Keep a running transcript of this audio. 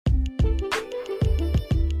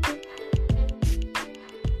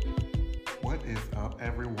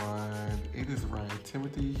It is Ryan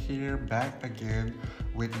Timothy here, back again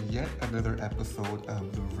with yet another episode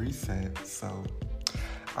of The Reset. So,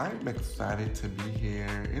 I'm excited to be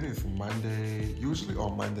here. It is Monday. Usually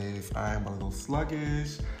on Mondays, I'm a little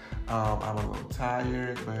sluggish. I'm a little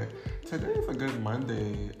tired, but today is a good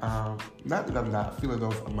Monday. Not that I'm not feeling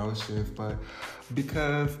those emotions, but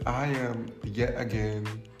because I am yet again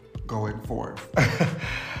going forth.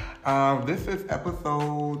 This is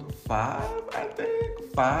episode 5, I think.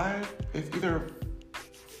 5. It's either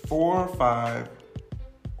 4, 5,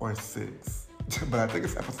 or 6. But I think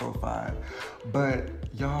it's episode 5. But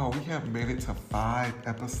y'all, we have made it to 5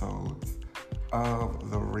 episodes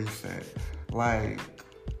of The Reset. Like,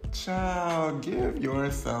 child, give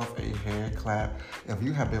yourself a hand clap if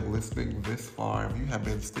you have been listening this far, if you have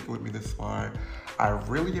been sticking with me this far. I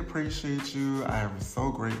really appreciate you. I am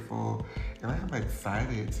so grateful, and I am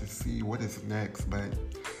excited to see what is next. But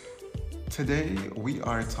today we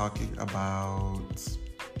are talking about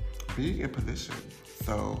being in position.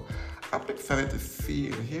 So I'm excited to see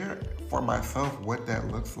and hear for myself what that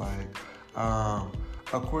looks like.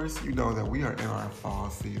 Of course, you know that we are in our fall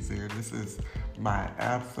season. This is my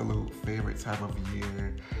absolute favorite time of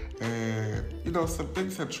year. And, you know, some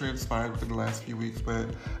things have transpired within the last few weeks, but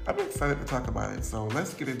I'm excited to talk about it. So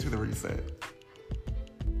let's get into the reset.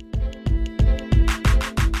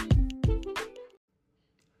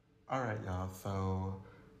 All right, y'all. So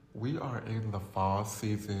we are in the fall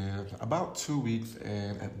season, about 2 weeks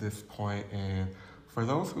in at this point, and for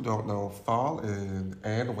those who don't know, fall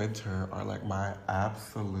and winter are like my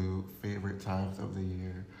absolute favorite times of the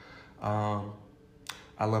year.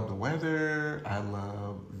 I love the weather. I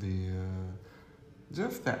love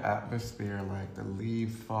just the atmosphere, like the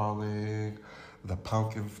leaves falling, the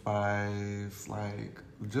pumpkin spice, like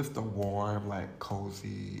just the warm, like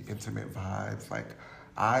cozy, intimate vibes. Like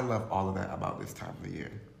I love all of that about this time of the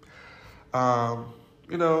year.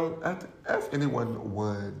 You know, as anyone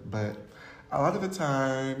would, but a lot of the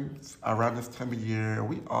times around this time of year,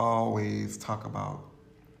 we always talk about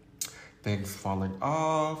things falling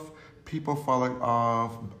off, people falling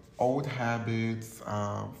off, old habits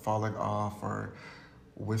falling off or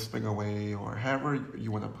wisping away, or however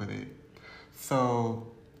you want to put it.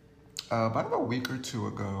 So, about a week or two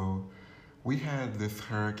ago, we had this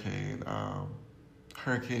hurricane,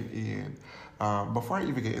 Hurricane Ian. Before I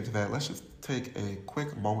even get into that, let's just take a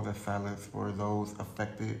quick moment of silence for those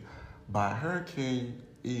affected by Hurricane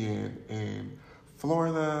Ian in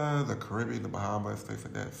Florida, the Caribbean, the Bahamas, things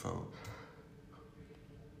like that. So,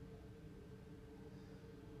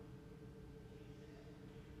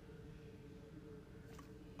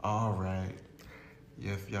 all right.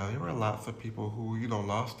 Yes, y'all, there were lots of people who, you know,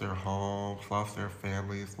 lost their homes, lost their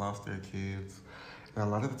families, lost their kids. And a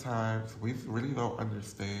lot of the times, we really don't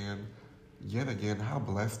understand, yet again, how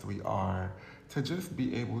blessed we are to just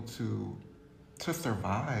be able to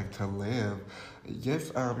survive, to live.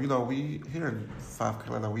 Yes, you know, we here in South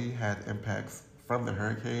Carolina, we had impacts from the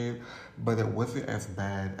hurricane, but it wasn't as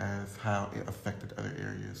bad as how it affected other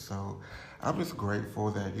areas. So I'm just grateful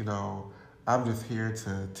that, you know, I'm just here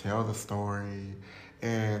to tell the story,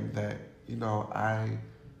 and that, you know, I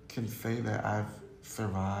can say that I've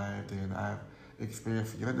survived and I've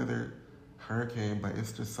experienced yet another hurricane, but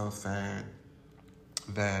it's just so sad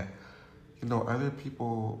that, you know, other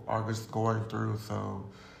people are just going through. So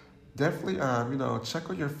definitely, you know, check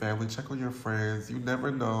on your family, check on your friends. You never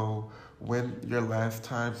know when your last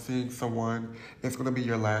time seeing someone, it's going to be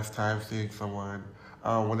your last time seeing someone.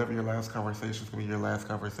 Whenever your last conversation is going to be your last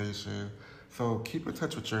conversation. So keep in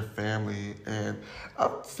touch with your family. And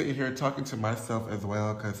I'm sitting here talking to myself as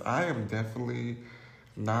well, because I am definitely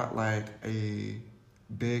not like a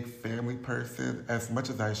big family person as much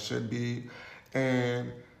as I should be.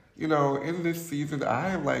 And, you know, in this season,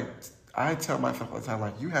 I tell myself all the time,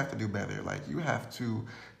 like, you have to do better. Like, you have to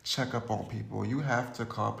check up on people. You have to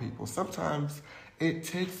call people. Sometimes it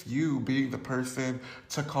takes you being the person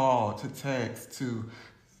to call, to text, to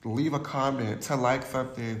leave a comment, to like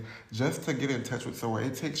something, just to get in touch with someone.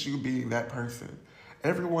 It takes you being that person.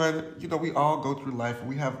 Everyone, you know, we all go through life.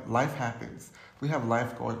 Life happens. We have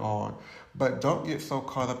life going on. But don't get so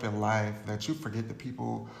caught up in life that you forget the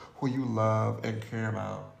people who you love and care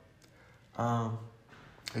about.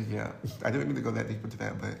 Yeah, I didn't mean to go that deep into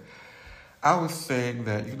that, but I was saying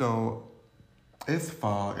that, you know, it's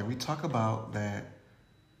fall, and we talk about that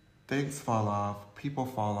things fall off, people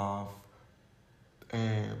fall off,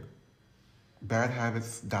 and bad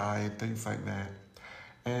habits die, and things like that.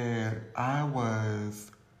 And I was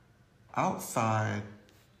outside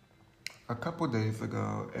a couple days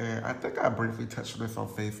ago, and I think I briefly touched on this on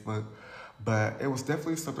Facebook, But it was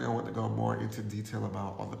definitely something I want to go more into detail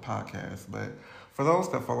about on the podcast. But for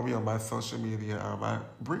those that follow me on my social media, I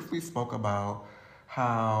briefly spoke about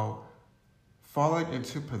how falling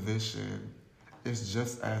into position is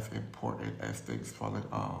just as important as things falling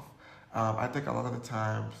off. I think a lot of the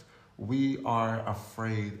times we are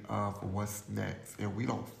afraid of what's next and we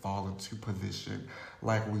don't fall into position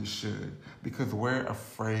like we should because we're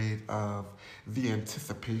afraid of the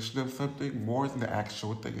anticipation of something more than the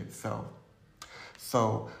actual thing itself.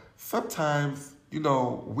 So sometimes,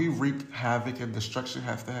 we wreak havoc and destruction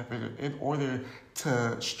has to happen in order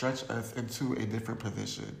to stretch us into a different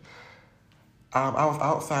position. I was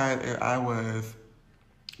outside and I was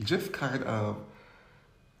just kind of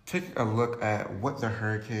taking a look at what the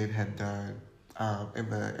hurricane had done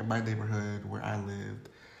in my neighborhood where I lived,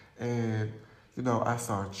 and I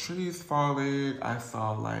saw trees falling. I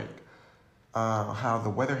saw how the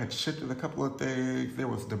weather had shifted a couple of things. There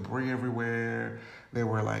was debris everywhere. There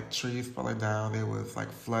were like trees falling down. There was like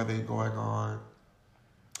flooding going on,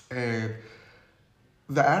 and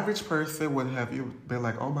the average person would have been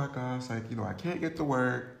like, "Oh my gosh, I can't get to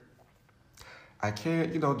work. I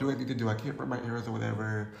can't, do what I need to do. I can't run my errands or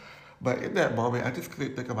whatever." But in that moment, I just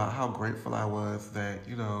couldn't think about how grateful I was that,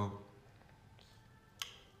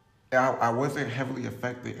 I wasn't heavily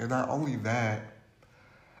affected. And not only that,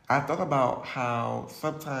 I thought about how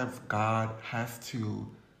sometimes God has to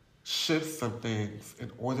shift some things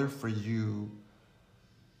in order for you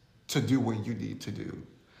to do what you need to do.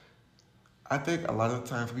 I think a lot of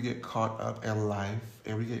times we get caught up in life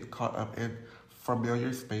and we get caught up in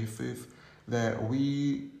familiar spaces that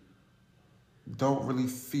we don't really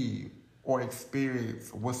see or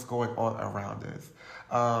experience what's going on around us.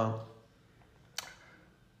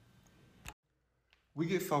 We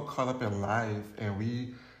get so caught up in life and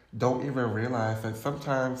we don't even realize that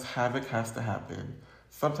sometimes havoc has to happen.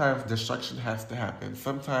 Sometimes destruction has to happen.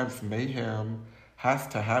 Sometimes mayhem has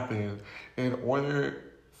to happen in order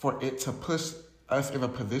for it to push us in a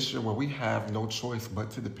position where we have no choice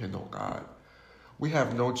but to depend on God. We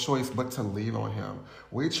have no choice but to lean on Him.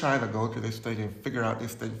 We're trying to go through this thing and figure out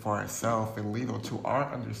this thing for ourselves and lean on to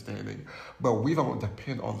our understanding, but we don't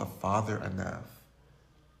depend on the Father enough.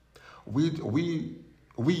 We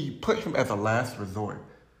put Him as a last resort.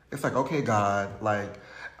 It's like, okay, God,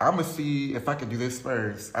 I'm going to see if I can do this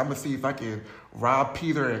first. I'm going to see if I can rob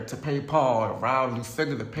Peter to pay Paul and rob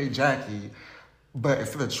Lucinda to pay Jackie. But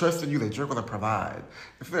instead of trusting you that you're going to provide,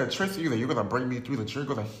 instead of trusting you that you're going to bring me through, that you're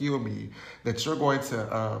going to heal me, that you're going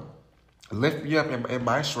to lift me up in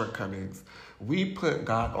my shortcomings, we put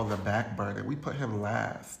God on the back burner. We put Him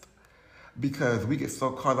last because we get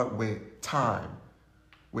so caught up with time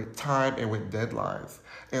and with deadlines.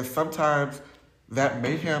 And sometimes that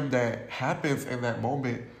mayhem that happens in that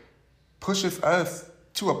moment pushes us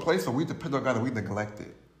to a place where we depend on God and we neglect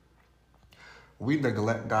it. We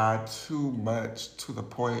neglect God too much to the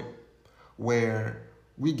point where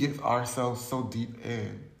we get ourselves so deep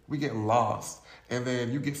in. We get lost. And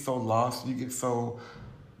then you get so lost, you get so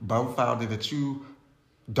dumbfounded that you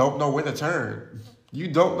don't know where to turn. You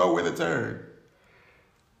don't know where to turn.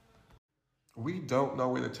 We don't know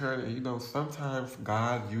where to turn. And sometimes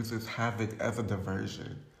God uses havoc as a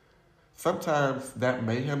diversion. Sometimes that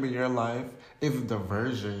mayhem in your life is a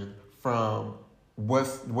diversion from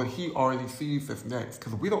what He already sees as next,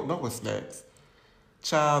 because we don't know what's next.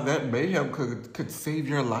 Child, that mayhem could save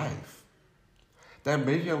your life. That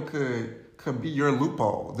mayhem could be your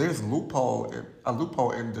loophole. There's a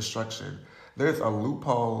loophole in destruction. There's a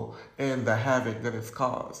loophole in the havoc that it's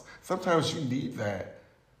caused. Sometimes you need that.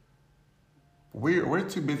 We're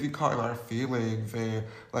too busy caught in our feelings and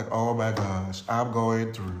oh my gosh, I'm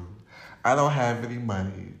going through. I don't have any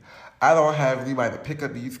money. I don't have anybody to pick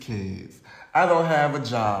up these kids. I don't have a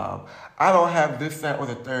job. I don't have this, that, or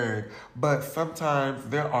the third. But sometimes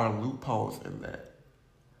there are loopholes in that.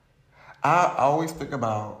 I always think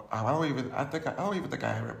about, I don't even think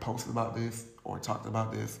I ever posted about this or talked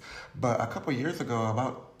about this, but a couple years ago,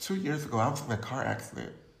 about 2 years ago, I was in a car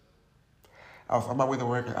accident. I was on my way to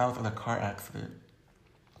work and I was in a car accident.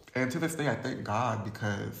 And to this day, I thank God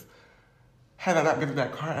because had I not been in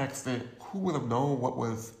that car accident, who would have known what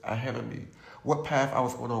was ahead of me? What path I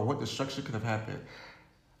was going on? What destruction could have happened?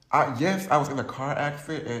 Yes, I was in a car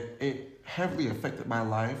accident and it heavily affected my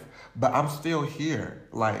life, but I'm still here.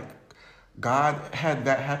 God had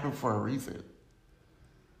that happen for a reason.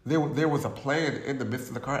 There was a plan in the midst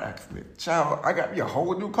of the car accident. Child, I got me a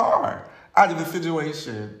whole new car out of the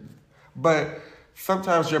situation. But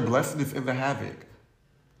sometimes your blessing is in the havoc.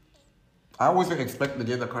 I wasn't expecting to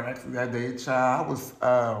get in a car accident that day, child. I was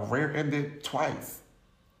rear-ended twice.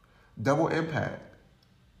 Double impact.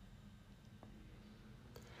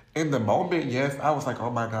 In the moment, yes, I was like, oh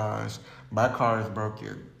my gosh, my car is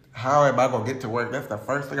broken. How am I gonna get to work? That's the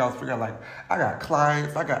first thing I was figuring. Like, I got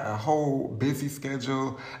clients, I got a whole busy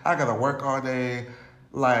schedule, I gotta work all day.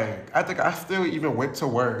 Like, I think I still even went to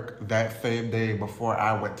work that same day before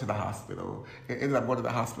I went to the hospital. It ended up going to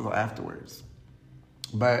the hospital afterwards.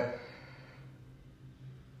 But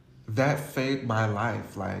that saved my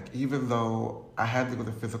life. Like, even though I had to go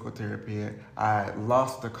to physical therapy, I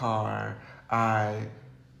lost the car, I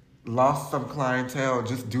lost some clientele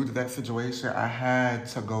just due to that situation. I had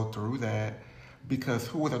to go through that because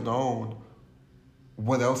who would have known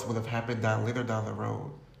what else would have happened later down the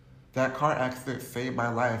road. That car accident saved my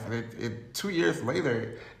life, and it 2 years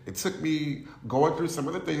later, it took me going through some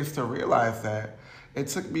other things to realize that. It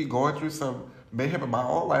took me going through some mayhem in my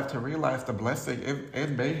own life to realize the blessing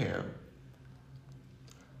in mayhem.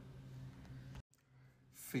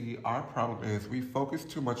 See, our problem is we focus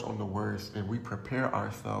too much on the worst and we prepare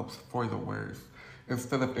ourselves for the worst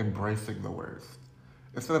instead of embracing the worst,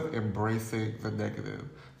 instead of embracing the negative.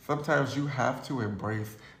 Sometimes you have to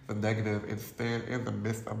embrace the negative and stand in the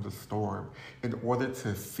midst of the storm in order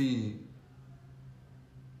to see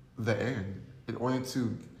the end, in order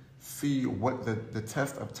to see what the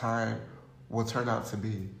test of time will turn out to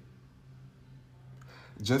be.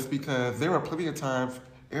 Just because there were plenty of times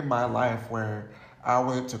in my life where I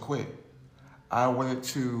wanted to quit. I wanted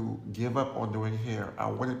to give up on doing hair. I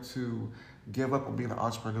wanted to give up on being an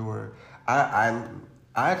entrepreneur. I,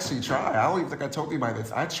 I actually tried. I don't even think I told you about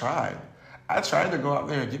this. I tried. I tried to go out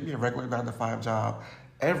there and get me a regular 9 to 5 job.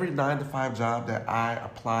 Every 9 to 5 job that I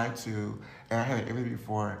applied to and I had an interview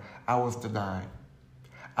for, I was denied.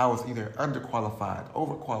 I was either underqualified,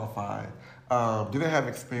 overqualified, didn't have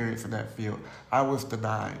experience in that field. I was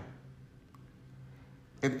denied.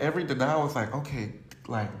 And every denial was like, okay,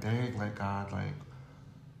 like, dang, like, God, like,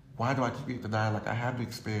 why do I keep getting denied? Like, I have the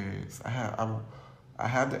experience. I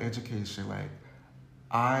have the education. Like,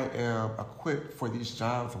 I am equipped for these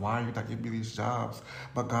jobs. Why are you not giving me these jobs?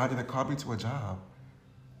 But God didn't call me to a job.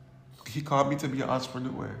 He called me to be an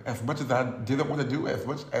entrepreneur. As much as I didn't want to do it,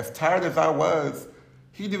 as tired as I was,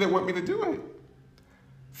 He didn't want me to do it.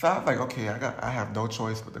 So I was like, okay, I have no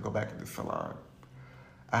choice but to go back in the salon.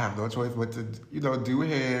 I have no choice but to, do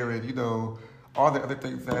hair and, all the other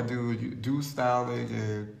things that I do styling.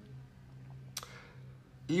 And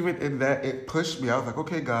even in that, it pushed me. I was like,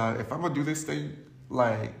 okay, God, if I'm going to do this thing,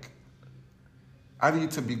 like, I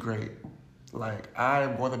need to be great. Like, I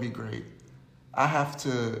want to be great. I have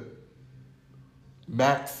to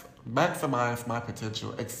maximize my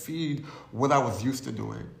potential, exceed what I was used to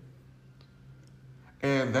doing.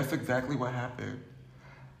 And that's exactly what happened.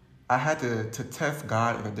 I had to test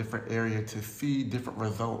God in a different area to see different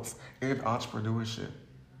results in entrepreneurship.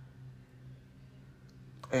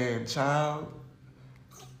 And child,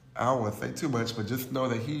 I don't want to say too much, but just know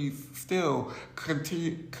that He's still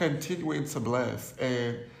continuing to bless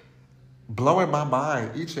and blowing my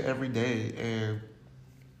mind each and every day. And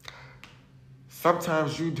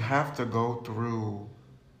sometimes you have to go through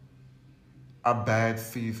a bad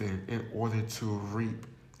season in order to reap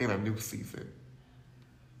in a new season.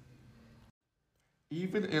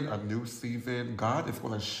 Even in a new season, God is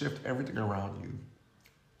going to shift everything around you.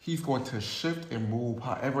 He's going to shift and move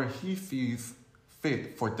however He sees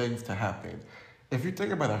fit for things to happen. If you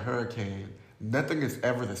think about a hurricane, nothing is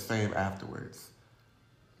ever the same afterwards.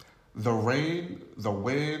 The rain, the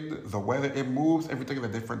wind, the weather, it moves everything in a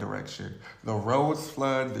different direction. The roads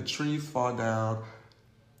flood, the trees fall down.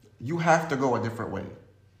 You have to go a different way.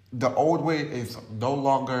 The old way is no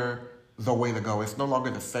longer the way to go. It's no longer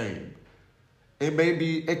the same.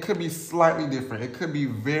 It could be slightly different. It could be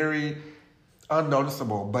very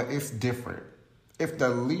unnoticeable, but it's different. If the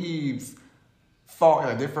leaves fall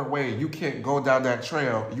in a different way, you can't go down that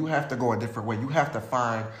trail. You have to go a different way. You have to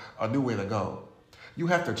find a new way to go. You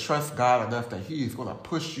have to trust God enough that He is going to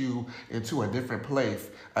push you into a different place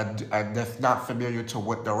that's not familiar to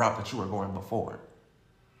what the route that you were going before.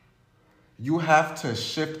 You have to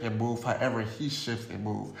shift and move however He shifts and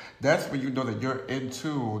moves. That's when you know that you're in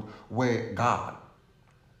tune with God.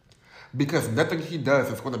 Because nothing He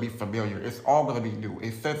does is going to be familiar. It's all going to be new.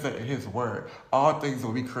 It says that in His word. All things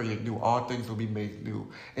will be created new. All things will be made new.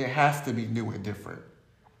 It has to be new and different.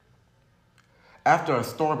 After a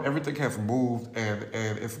storm, everything has moved and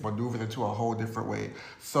it's maneuvered into a whole different way.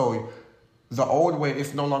 So the old way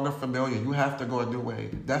is no longer familiar. You have to go a new way.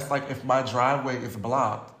 That's like if my driveway is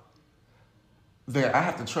blocked, then I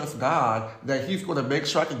have to trust God that He's going to make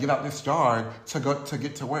sure I can get out this yard to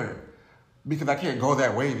get to work, because I can't go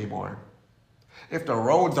that way anymore. If the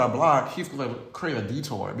roads are blocked, He's going to create a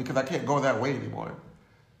detour because I can't go that way anymore.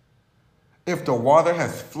 If the water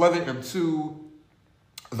has flooded into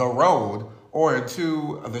the road or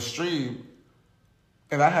into the stream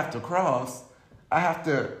and I have to cross, I have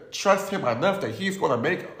to trust him enough that he's going to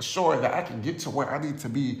make sure that I can get to where I need to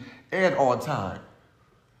be and on time.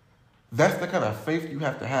 That's the kind of faith you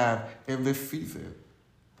have to have in this season.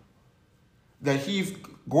 That he's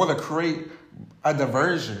going to create a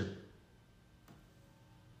diversion.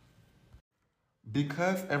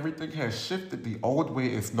 Because everything has shifted, the old way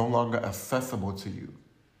is no longer accessible to you.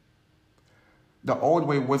 The old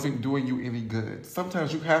way wasn't doing you any good.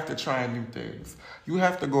 Sometimes you have to try new things. You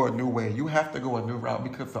have to go a new way. You have to go a new route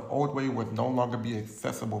because the old way would no longer be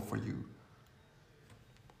accessible for you.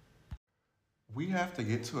 We have to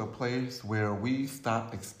get to a place where we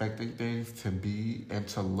stop expecting things to be and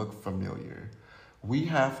to look familiar. We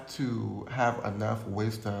have to have enough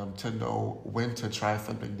wisdom to know when to try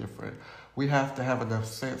something different. We have to have enough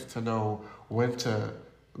sense to know when to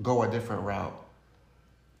go a different route.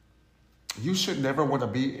 You should never want to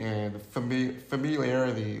be in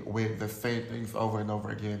familiarity with the same things over and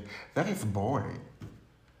over again. That is boring.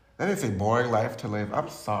 That is a boring life to live. I'm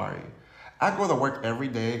sorry. I go to work every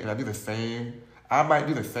day and I do the same. I might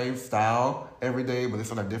do the same style every day, but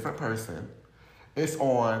it's on a different person. It's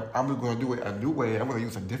on, I'm going to do it a new way. I'm going to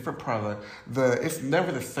use a different product. It's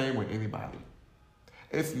never the same with anybody.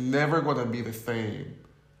 It's never going to be the same.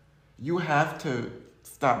 You have to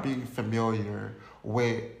stop being familiar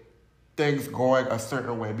with things going a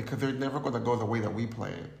certain way because they're never going to go the way that we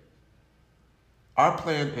plan. Our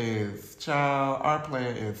plan is so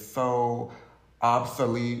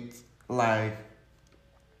obsolete. Like,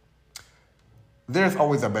 there's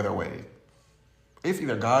always a better way. It's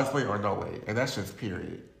either God's way or no way, and that's just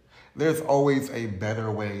period. There's always a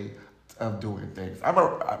better way of doing things. I'm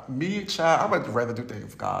gonna rather do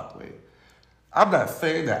things God's way. I'm not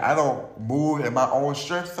saying that I don't move in my own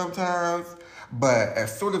strength sometimes, but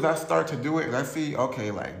as soon as I start to do it and I see,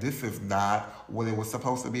 okay, like this is not what it was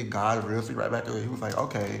supposed to be, God reels me right back to it. He was like,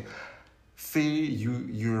 okay, see,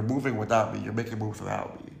 you're moving without me. You're making moves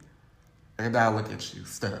without me. And now look at you,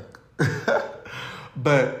 stuck.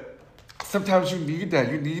 But sometimes you need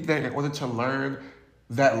that. You need that in order to learn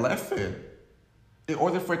that lesson. In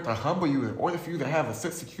order for it to humble you, in order for you to have a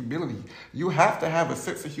sense of humility, you have to have a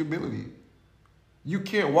sense of humility. You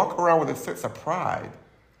can't walk around with a sense of pride.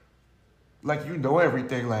 Like you know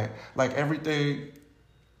everything, like everything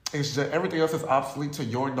is just, everything else is obsolete to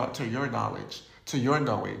your knowledge, to your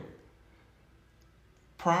knowing.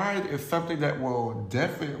 Pride is something that will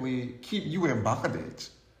definitely keep you in bondage.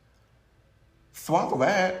 Swallow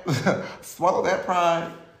that. Swallow that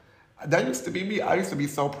pride. That used to be me. I used to be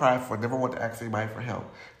so prideful. Never want to ask anybody for help.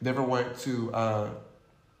 Never want to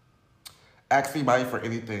ask anybody for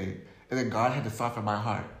anything. And then God had to soften my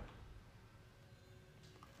heart.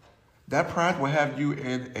 That pride will have you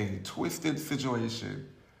in a twisted situation.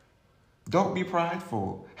 Don't be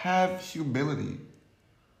prideful. Have humility.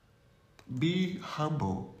 Be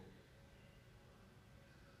humble.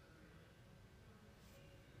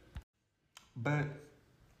 But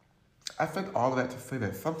I said all of that to say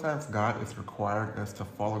that sometimes God is requiring us to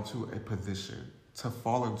fall into a position, to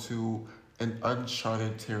fall into an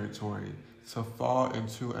uncharted territory, to fall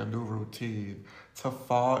into a new routine, to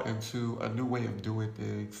fall into a new way of doing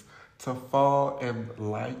things, to fall in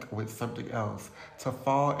like with something else, to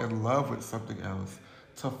fall in love with something else,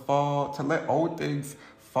 to let old things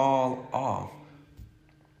fall off,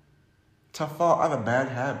 to fall out of bad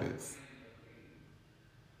habits,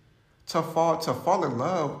 to fall in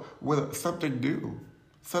love with something new,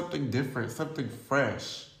 something different, something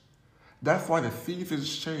fresh. That's why the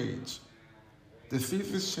seasons change. The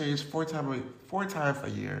seasons change four times a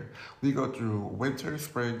year. We go through winter,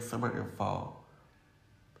 spring, summer, and fall.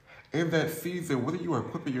 In that season, what are you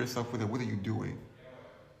equipping yourself with and what are you doing?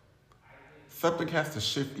 Something has to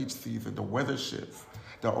shift each season. The weather shifts.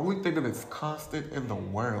 The only thing that is constant in the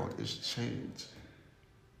world is change.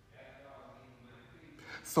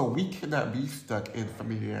 So we cannot be stuck in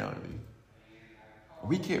familiarity.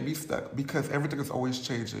 We can't be stuck because everything is always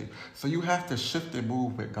changing. So you have to shift and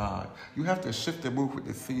move with God. You have to shift and move with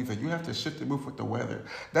the season. You have to shift and move with the weather.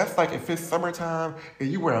 That's like if it's summertime and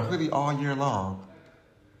you wear a hoodie all year long.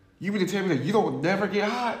 You mean to tell me that you don't never get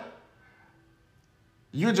hot?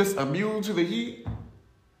 You're just immune to the heat?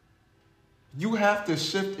 You have to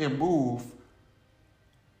shift and move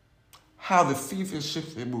how the seasons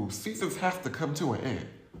shift and move. Seasons have to come to an end.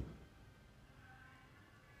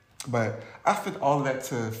 But I said all of that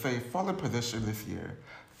to say, fall in position this year.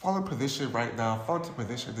 Fall in position right now. Fall into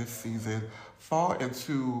position this season. Fall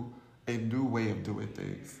into a new way of doing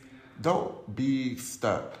things. Don't be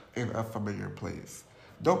stuck in a familiar place.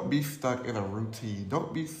 Don't be stuck in a routine.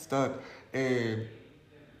 Don't be stuck in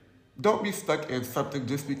something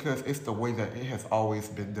just because it's the way that it has always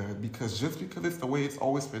been done. Because just because it's the way it's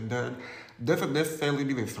always been done doesn't necessarily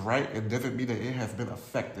mean it's right and doesn't mean that it has been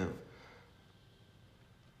effective.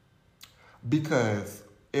 Because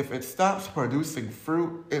if it stops producing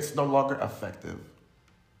fruit, it's no longer effective.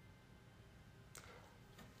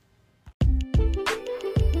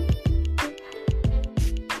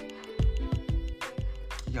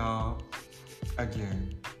 Y'all,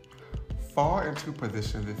 again, fall into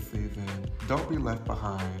position this season. Don't be left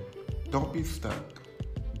behind. Don't be stuck.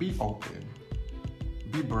 Be open.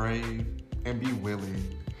 Be brave and be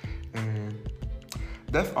willing. And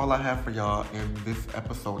that's all I have for y'all in this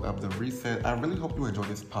episode of The Reset. I really hope you enjoyed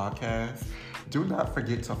this podcast. Do not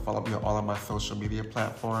forget to follow me on all of my social media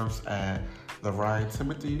platforms at The Ryan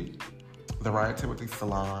Timothy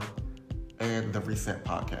Salon, and The Reset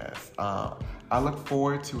Podcast. I look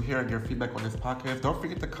forward to hearing your feedback on this podcast. Don't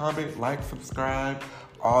forget to comment, like, subscribe,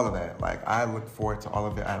 all of that. Like, I look forward to all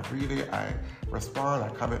of it. I read it, I respond, I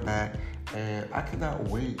comment back, and I cannot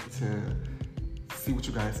wait to see what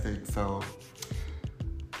you guys think. So,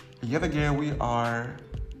 yet again, we are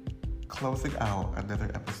closing out another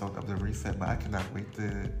episode of The Reset, but I cannot wait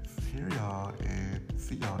to hear y'all and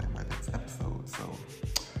see y'all in my next episode. So,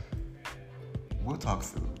 we'll talk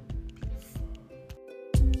soon.